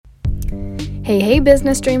Hey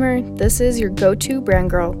business dreamer, this is your go-to brand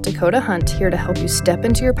girl, Dakota Hunt, here to help you step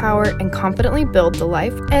into your power and confidently build the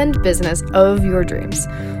life and business of your dreams.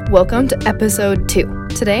 Welcome to episode 2.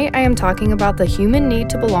 Today I am talking about the human need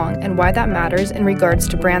to belong and why that matters in regards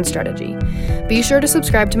to brand strategy. Be sure to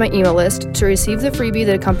subscribe to my email list to receive the freebie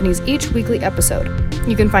that accompanies each weekly episode.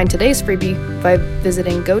 You can find today's freebie by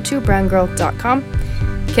visiting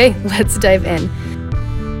gotobrandgirl.com. Okay, let's dive in.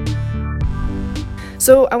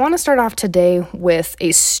 So I want to start off today with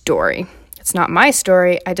a story. It's not my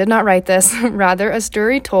story. I did not write this. Rather, a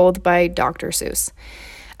story told by Dr. Seuss.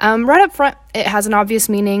 Right up front, it has an obvious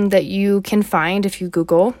meaning that you can find if you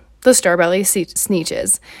Google the Starbelly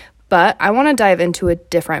Sneetches. But I want to dive into a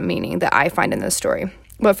different meaning that I find in this story.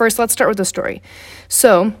 But first, let's start with the story.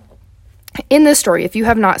 So, in this story, if you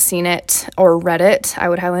have not seen it or read it, I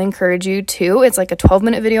would highly encourage you to. It's like a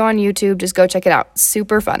 12-minute video on YouTube. Just go check it out.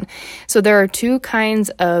 Super fun. So there are two kinds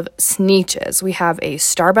of Sneetches. We have a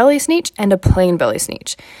Starbelly Sneetch and a plain belly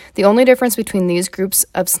Sneetch. The only difference between these groups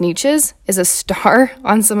of Sneetches is a star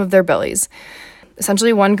on some of their bellies.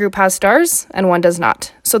 Essentially, one group has stars and one does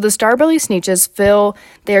not. So the Starbelly Sneetches feel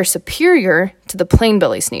they are superior to the plain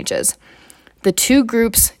belly Sneetches. The two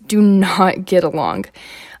groups do not get along.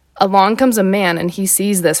 Along comes a man and he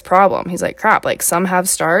sees this problem. He's like, crap, like some have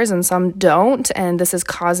stars and some don't, and this is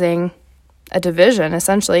causing a division,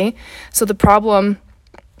 essentially. So the problem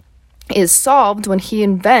is solved when he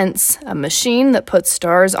invents a machine that puts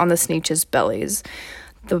stars on the Sneetches' bellies.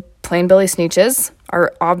 The plain belly Sneetches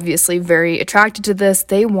are obviously very attracted to this.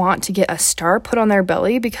 They want to get a star put on their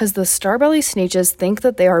belly because the Starbelly Sneetches think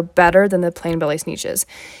that they are better than the plain belly Sneetches.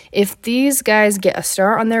 If these guys get a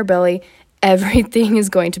star on their belly, everything is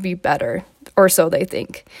going to be better, or so they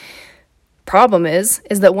think. Problem is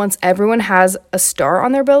that once everyone has a star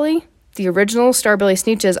on their belly, the original Starbelly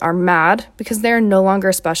Sneetches are mad because they're no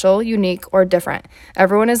longer special, unique, or different.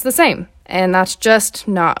 Everyone is the same, and that's just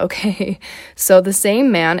not okay. So the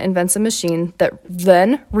same man invents a machine that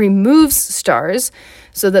then removes stars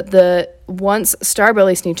so that the once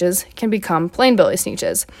Starbelly Sneetches can become plain belly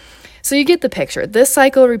Sneetches. So you get the picture. This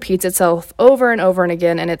cycle repeats itself over and over and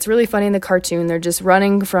again, and it's really funny in the cartoon. They're just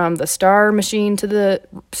running from the star machine to the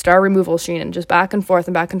star removal machine and just back and forth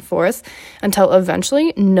until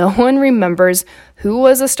eventually no one remembers who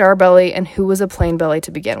was a Starbelly and who was a plain belly to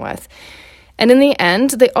begin with. And in the end,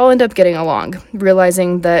 they all end up getting along,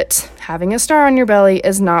 realizing that having a star on your belly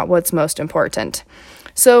is not what's most important.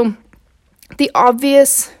 So the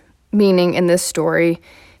obvious meaning in this story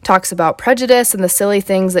talks about prejudice and the silly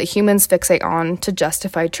things that humans fixate on to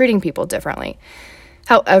justify treating people differently.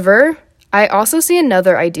 However, I also see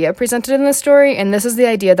another idea presented in this story, and this is the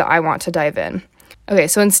idea that I want to dive in. Okay,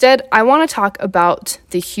 so instead, I want to talk about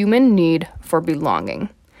the human need for belonging.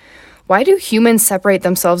 Why do humans separate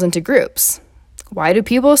themselves into groups? Why do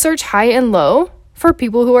people search high and low for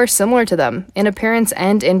people who are similar to them in appearance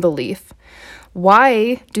and in belief?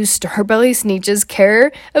 Why do Starbelly Sneetches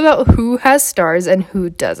care about who has stars and who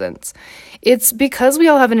doesn't? It's because we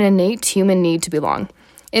all have an innate human need to belong.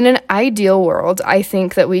 In an ideal world, I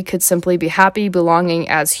think that we could simply be happy belonging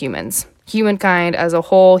as humans, humankind as a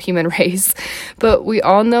whole human race. But we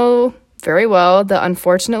all know very well that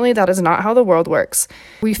unfortunately that is not how the world works.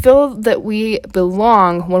 We feel that we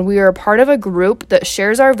belong when we are a part of a group that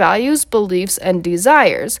shares our values, beliefs, and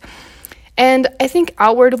desires. And I think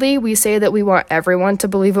outwardly we say that we want everyone to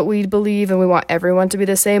believe what we believe and we want everyone to be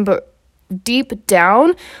the same, but deep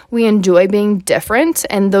down we enjoy being different,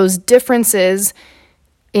 and those differences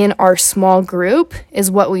in our small group is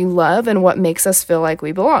what we love and what makes us feel like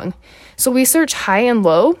we belong. So we search high and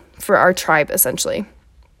low for our tribe, essentially.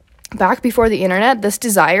 Back before the internet, this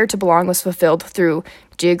desire to belong was fulfilled through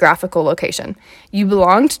geographical location. You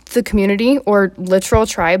belonged to the community or literal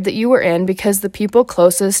tribe that you were in because the people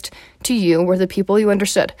closest to you were the people you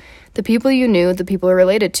understood, the people you knew, the people you were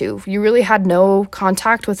related to. You really had no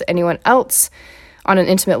contact with anyone else on an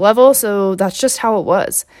intimate level, so that's just how it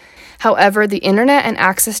was. However, the internet and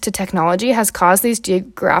access to technology has caused these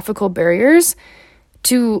geographical barriers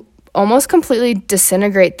to almost completely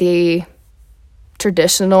disintegrate the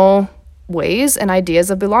traditional ways and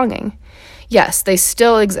ideas of belonging. Yes, they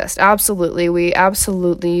still exist. Absolutely. We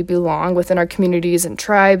absolutely belong within our communities and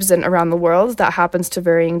tribes and around the world. That happens to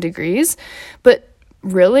varying degrees. But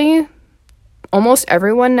really, almost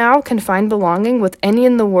everyone now can find belonging with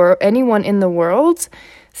anyone in the world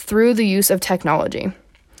through the use of technology.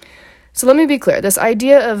 So let me be clear. This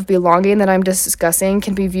idea of belonging that I'm discussing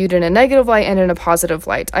can be viewed in a negative light and in a positive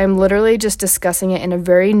light. I'm literally just discussing it in a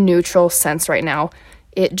very neutral sense right now.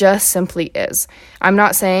 It just simply is. I'm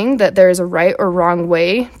not saying that there is a right or wrong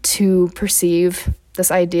way to perceive this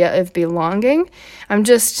idea of belonging. I'm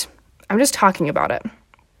just talking about it.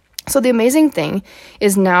 So the amazing thing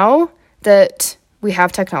is now that we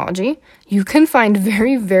have technology, you can find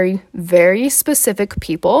very, very, very specific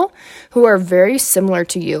people who are very similar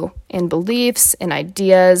to you in beliefs, in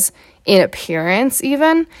ideas, in appearance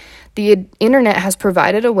even. The internet has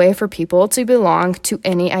provided a way for people to belong to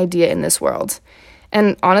any idea in this world.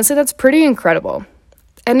 And honestly, that's pretty incredible.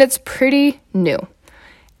 And it's pretty new.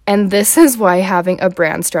 And this is why having a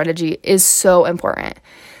brand strategy is so important.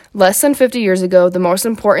 Less than 50 years ago, the most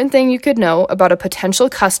important thing you could know about a potential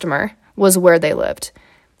customer was where they lived,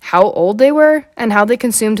 how old they were, and how they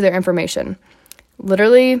consumed their information.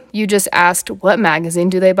 Literally, you just asked what magazine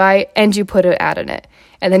do they buy, and you put an ad in it.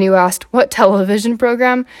 And then you asked what television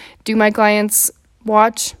program do my clients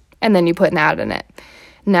watch, and then you put an ad in it.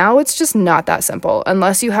 Now it's just not that simple.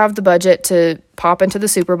 Unless you have the budget to pop into the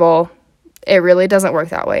Super Bowl, it really doesn't work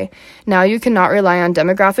that way. Now you cannot rely on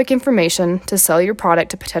demographic information to sell your product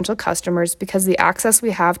to potential customers because the access we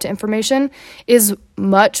have to information is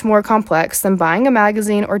much more complex than buying a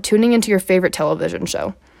magazine or tuning into your favorite television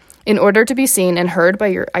show. In order to be seen and heard by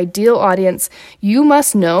your ideal audience, you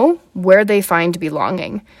must know where they find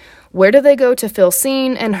belonging. Where do they go to feel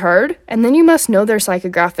seen and heard? And then you must know their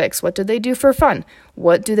psychographics. What do they do for fun?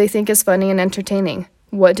 What do they think is funny and entertaining?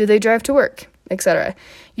 What do they drive to work? Etc.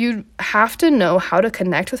 You have to know how to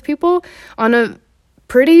connect with people on a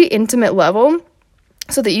pretty intimate level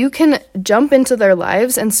so that you can jump into their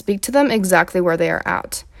lives and speak to them exactly where they are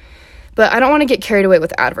at. But I don't want to get carried away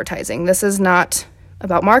with advertising. This is not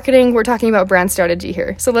about marketing. We're talking about brand strategy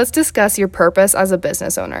here. So let's discuss your purpose as a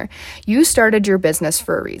business owner. You started your business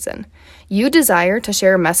for a reason. You desire to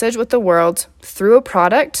share a message with the world through a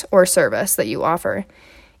product or service that you offer.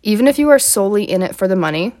 Even if you are solely in it for the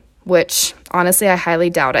money, which honestly I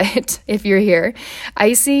highly doubt it if you're here,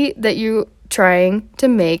 I see that you trying to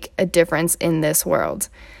make a difference in this world.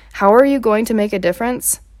 How are you going to make a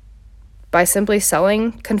difference? By simply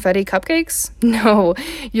selling confetti cupcakes? No,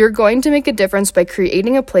 you're going to make a difference by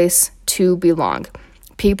creating a place to belong.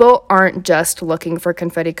 People aren't just looking for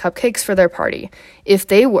confetti cupcakes for their party. If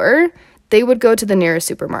they were, they would go to the nearest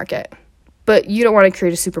supermarket. But you don't want to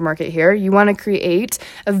create a supermarket here. You want to create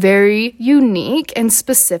a very unique and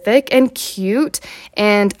specific and cute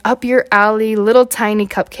and up your alley little tiny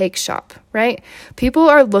cupcake shop, right? People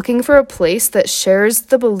are looking for a place that shares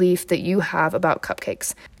the belief that you have about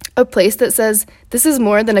cupcakes. A place that says, this is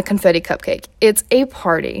more than a confetti cupcake. It's a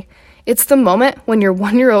party. It's the moment when your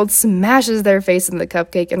 1-year-old smashes their face in the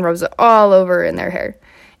cupcake and rubs it all over in their hair.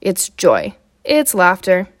 It's joy. It's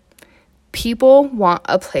laughter. People want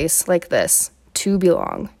a place like this to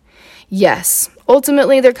belong. Yes,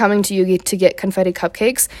 ultimately they're coming to you to get confetti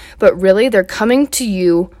cupcakes, but really they're coming to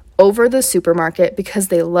you over the supermarket because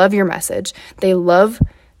they love your message. They love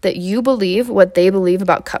that you believe what they believe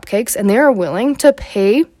about cupcakes, and they are willing to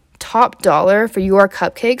pay top dollar for your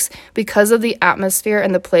cupcakes because of the atmosphere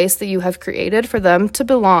and the place that you have created for them to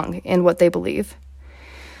belong in what they believe.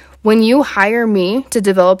 When you hire me to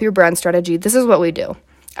develop your brand strategy, this is what we do.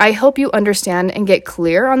 I help you understand and get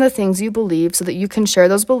clear on the things you believe so that you can share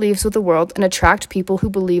those beliefs with the world and attract people who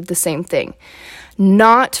believe the same thing.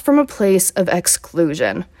 Not from a place of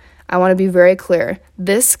exclusion. I want to be very clear.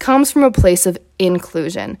 This comes from a place of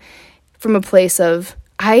inclusion, from a place of,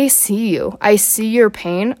 I see you. I see your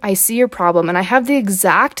pain. I see your problem. And I have the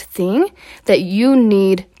exact thing that you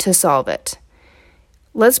need to solve it.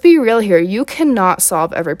 Let's be real here. You cannot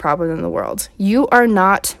solve every problem in the world. You are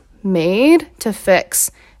not made to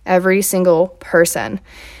fix every single person.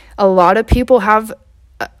 A lot of people have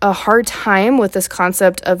a hard time with this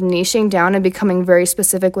concept of niching down and becoming very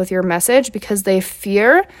specific with your message because they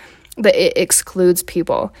fear that it excludes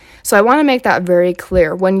people. So I want to make that very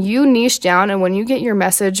clear. When you niche down and when you get your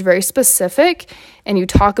message very specific and you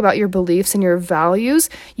talk about your beliefs and your values,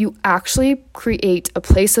 you actually create a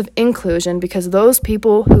place of inclusion because those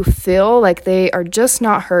people who feel like they are just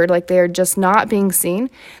not heard, like they are just not being seen,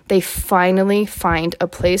 they finally find a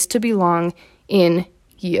place to belong in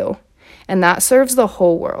you. And that serves the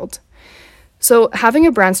whole world. So having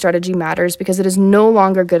a brand strategy matters because it is no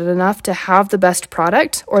longer good enough to have the best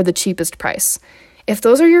product or the cheapest price. If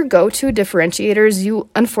those are your go-to differentiators,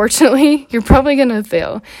 you're probably going to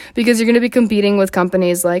fail because you're going to be competing with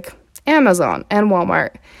companies like Amazon and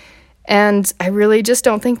Walmart. And I really just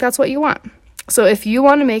don't think that's what you want. So if you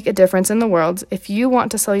want to make a difference in the world, if you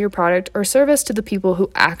want to sell your product or service to the people who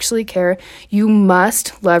actually care, you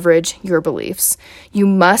must leverage your beliefs. You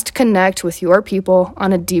must connect with your people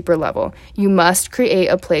on a deeper level. You must create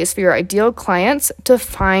a place for your ideal clients to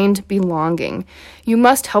find belonging. You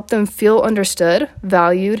must help them feel understood,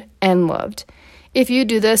 valued, and loved. If you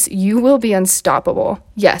do this, you will be unstoppable.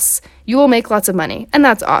 Yes, you will make lots of money, and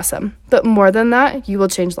that's awesome. But more than that, you will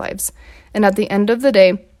change lives. And at the end of the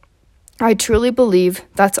day, I truly believe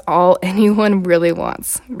that's all anyone really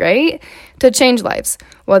wants, right? To change lives,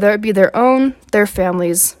 whether it be their own, their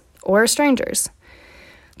families, or strangers.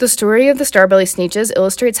 The story of the Starbelly Sneetches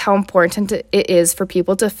illustrates how important it is for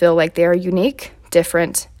people to feel like they are unique,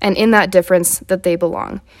 different, and in that difference that they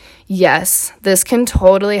belong. Yes, this can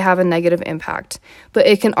totally have a negative impact, but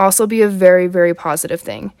it can also be a very, very positive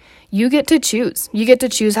thing. You get to choose. You get to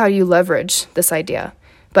choose how you leverage this idea.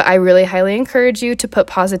 But I really highly encourage you to put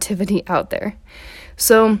positivity out there.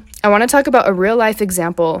 So I want to talk about a real life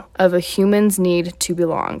example of a human's need to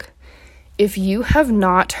belong. If you have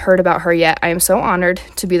not heard about her yet, I am so honored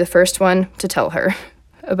to be the first one to tell her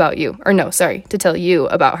about you. To tell you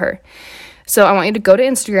about her. So I want you to go to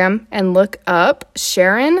Instagram and look up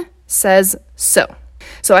Sharon Says So.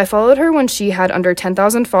 So I followed her when she had under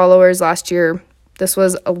 10,000 followers last year. This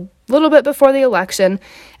was a little bit before the election,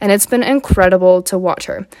 and it's been incredible to watch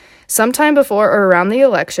her. Sometime before or around the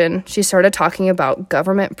election, she started talking about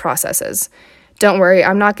government processes. Don't worry,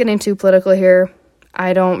 I'm not getting too political here.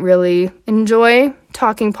 I don't really enjoy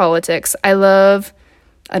talking politics. I love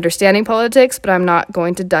understanding politics, but I'm not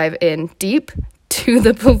going to dive in deep to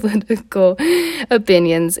the political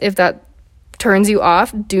opinions. If that turns you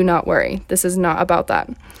off, do not worry. This is not about that.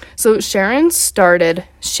 So Sharon started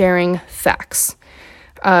sharing facts.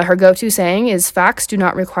 Her go-to saying is, "Facts do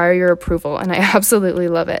not require your approval," and I absolutely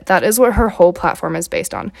love it. That is what her whole platform is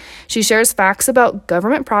based on. She shares facts about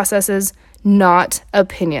government processes, not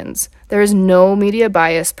opinions. There is no media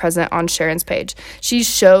bias present on Sharon's page. She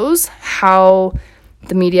shows how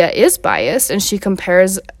the media is biased, and she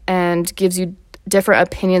compares and gives you different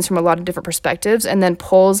opinions from a lot of different perspectives, and then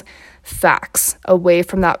pulls facts away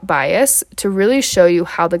from that bias to really show you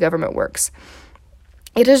how the government works.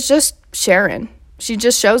 It is just Sharon. She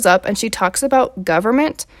just shows up and she talks about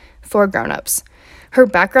government for grown-ups. Her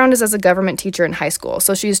background is as a government teacher in high school,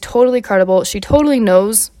 so she's totally credible. She totally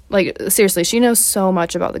knows, seriously, she knows so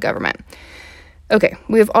much about the government. Okay,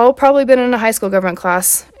 we've all probably been in a high school government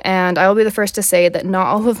class, and I will be the first to say that not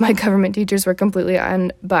all of my government teachers were completely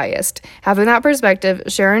unbiased. Having that perspective,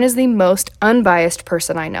 Sharon is the most unbiased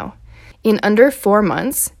person I know. In under 4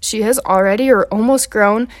 months, she has already or almost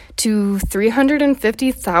grown to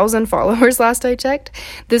 350,000 followers last I checked.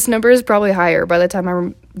 This number is probably higher by the time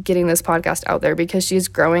I'm getting this podcast out there because she's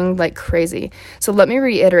growing like crazy. So let me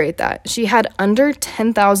reiterate that. She had under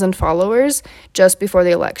 10,000 followers just before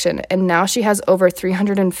the election, and now she has over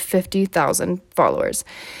 350,000 followers.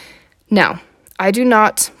 Now, I do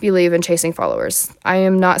not believe in chasing followers. I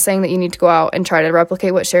am not saying that you need to go out and try to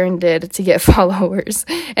replicate what Sharon did to get followers.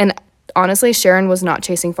 And honestly, Sharon was not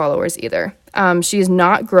chasing followers either. She's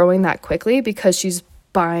not growing that quickly because she's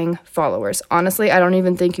buying followers. Honestly, I don't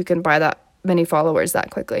even think you can buy that many followers that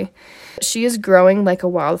quickly. She is growing like a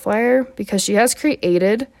wildfire because she has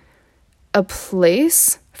created a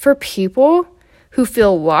place for people who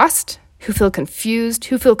feel lost, who feel confused,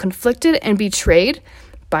 who feel conflicted and betrayed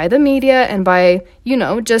by the media and by,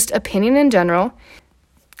 just opinion in general.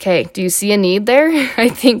 Okay, do you see a need there? I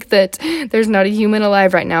think that there's not a human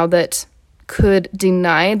alive right now that could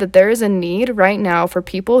deny that there is a need right now for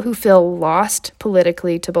people who feel lost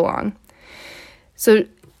politically to belong. So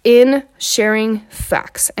in sharing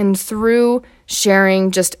facts and through sharing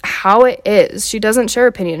just how it is, she doesn't share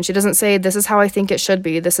opinion. She doesn't say, this is how I think it should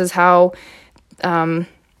be. This is how,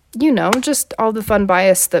 just all the fun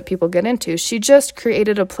bias that people get into. She just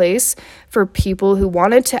created a place for people who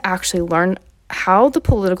wanted to actually learn how the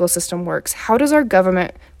political system works. How does our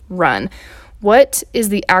government run? What is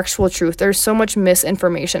the actual truth? There's so much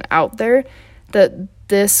misinformation out there that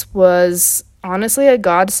this was honestly a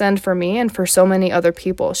godsend for me and for so many other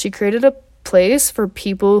people. She created a place for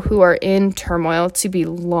people who are in turmoil to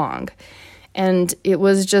belong. And it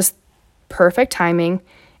was just perfect timing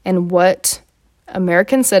and what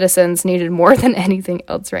American citizens needed more than anything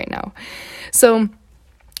else right now. So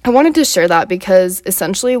I wanted to share that because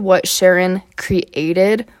essentially what Sharon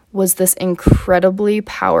created was this incredibly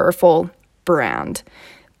powerful brand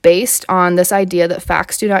based on this idea that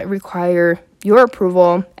facts do not require your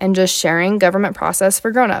approval and just sharing government process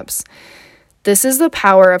for grown-ups. This is the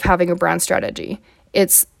power of having a brand strategy.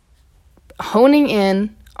 It's honing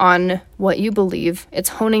in on what you believe. It's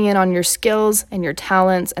honing in on your skills and your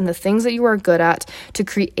talents and the things that you are good at to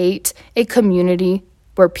create a community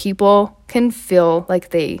where people can feel like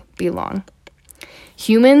they belong.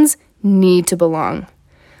 Humans need to belong.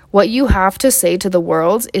 What you have to say to the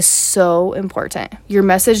world is so important. Your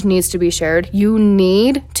message needs to be shared. You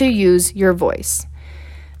need to use your voice.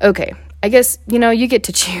 Okay, I guess, you get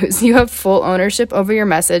to choose. You have full ownership over your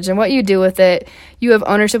message and what you do with it. You have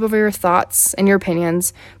ownership over your thoughts and your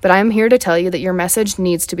opinions, but I'm here to tell you that your message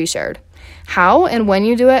needs to be shared. How and when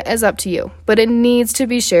you do it is up to you, but it needs to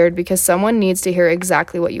be shared because someone needs to hear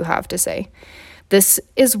exactly what you have to say. This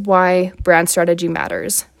is why brand strategy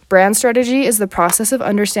matters. Brand strategy is the process of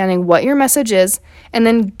understanding what your message is and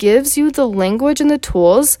then gives you the language and the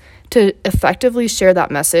tools to effectively share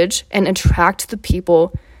that message and attract the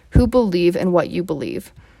people who believe in what you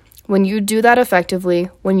believe. When you do that effectively,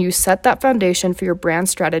 when you set that foundation for your brand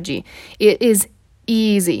strategy, it is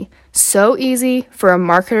easy, so easy for a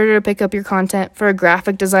marketer to pick up your content, for a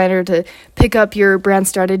graphic designer to pick up your brand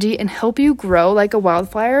strategy and help you grow like a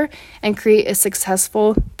wildfire and create a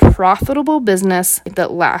successful, profitable business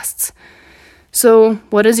that lasts. So,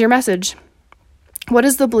 what is your message? What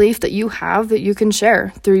is the belief that you have that you can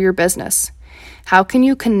share through your business? How can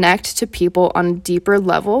you connect to people on a deeper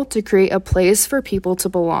level to create a place for people to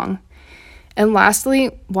belong? And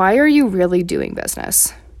lastly, why are you really doing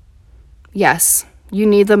business? Yes, you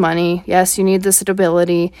need the money. Yes, you need the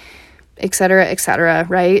stability, etc.,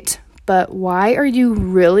 right? But why are you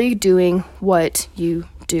really doing what you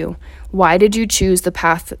do? Why did you choose the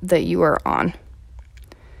path that you are on?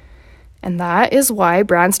 And that is why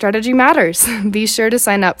brand strategy matters. Be sure to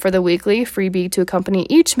sign up for the weekly freebie to accompany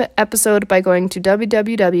each episode by going to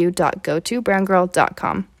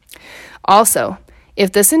www.gotobrandgirl.com. Also,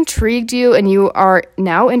 if this intrigued you and you are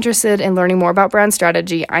now interested in learning more about brand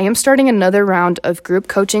strategy, I am starting another round of group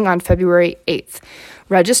coaching on February 8th.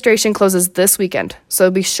 Registration closes this weekend, so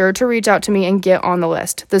be sure to reach out to me and get on the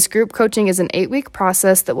list. This group coaching is an 8-week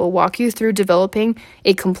process that will walk you through developing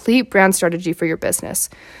a complete brand strategy for your business.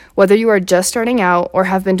 Whether you are just starting out or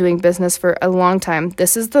have been doing business for a long time,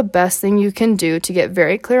 this is the best thing you can do to get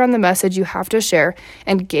very clear on the message you have to share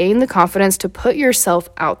and gain the confidence to put yourself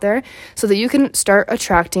out there so that you can start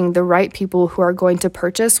attracting the right people who are going to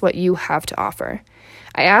purchase what you have to offer.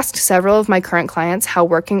 I asked several of my current clients how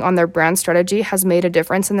working on their brand strategy has made a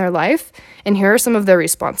difference in their life, and here are some of their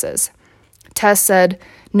responses. Tess said,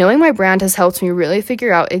 "Knowing my brand has helped me really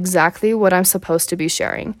figure out exactly what I'm supposed to be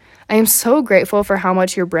sharing. I am so grateful for how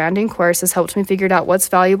much your branding course has helped me figure out what's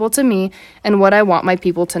valuable to me and what I want my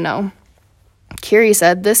people to know." Kiri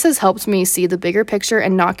said, "This has helped me see the bigger picture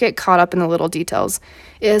and not get caught up in the little details.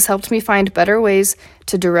 It has helped me find better ways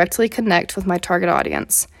to directly connect with my target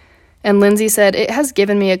audience." And Lindsay said, "It has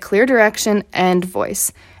given me a clear direction and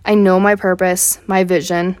voice. I know my purpose, my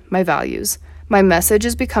vision, my values. My message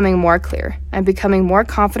is becoming more clear. I'm becoming more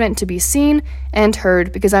confident to be seen and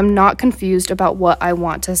heard because I'm not confused about what I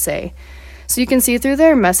want to say." So you can see through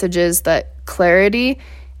their messages that clarity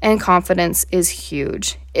and confidence is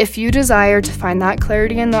huge. If you desire to find that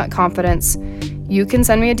clarity and that confidence, you can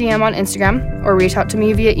send me a DM on Instagram or reach out to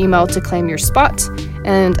me via email to claim your spot.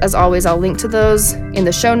 And as always, I'll link to those in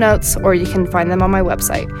the show notes or you can find them on my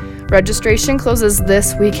website. Registration closes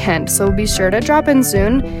this weekend, so be sure to drop in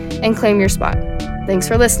soon and claim your spot. Thanks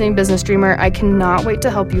for listening, Business Dreamer. I cannot wait to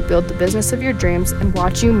help you build the business of your dreams and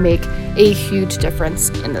watch you make a huge difference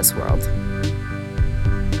in this world.